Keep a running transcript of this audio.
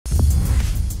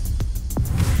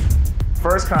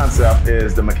First concept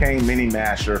is the McCain Mini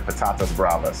Masher PATATAS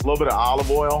BRAVAS. A little bit of olive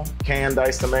oil, canned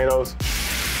diced tomatoes.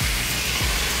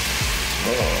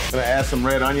 Gonna add some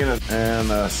red onion and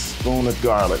a spoon of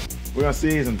garlic. We're gonna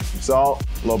season some salt,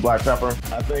 a little black pepper.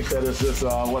 I think that is just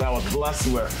what I was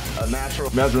blessed with, a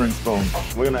natural measuring spoon.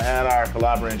 We're gonna add our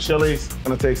Calabrian chilies.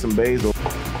 Gonna take some basil.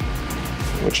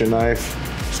 With your knife,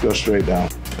 just go straight down.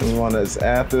 And we wanna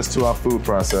add this to our food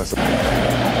processor.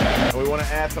 We wanna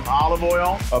add some olive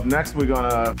oil. Up next, we're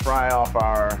gonna fry off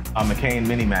our McCain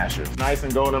Mini Mashers. Nice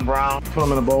and golden brown. Put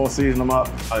them in a bowl, season them up.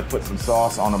 I put some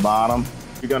sauce on the bottom.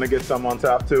 You're gonna get some on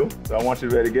top too, so I want you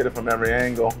ready to get it from every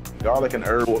angle. Garlic and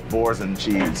herb Boursin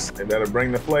cheese. They better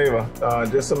bring the flavor.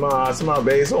 Just some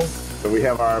basil. So we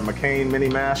have our McCain Mini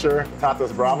Masher,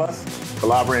 PATATAS BRAVAS,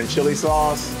 Calabrian chili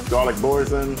sauce, garlic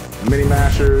Boursin, Mini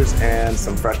Mashers, and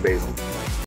some fresh basil.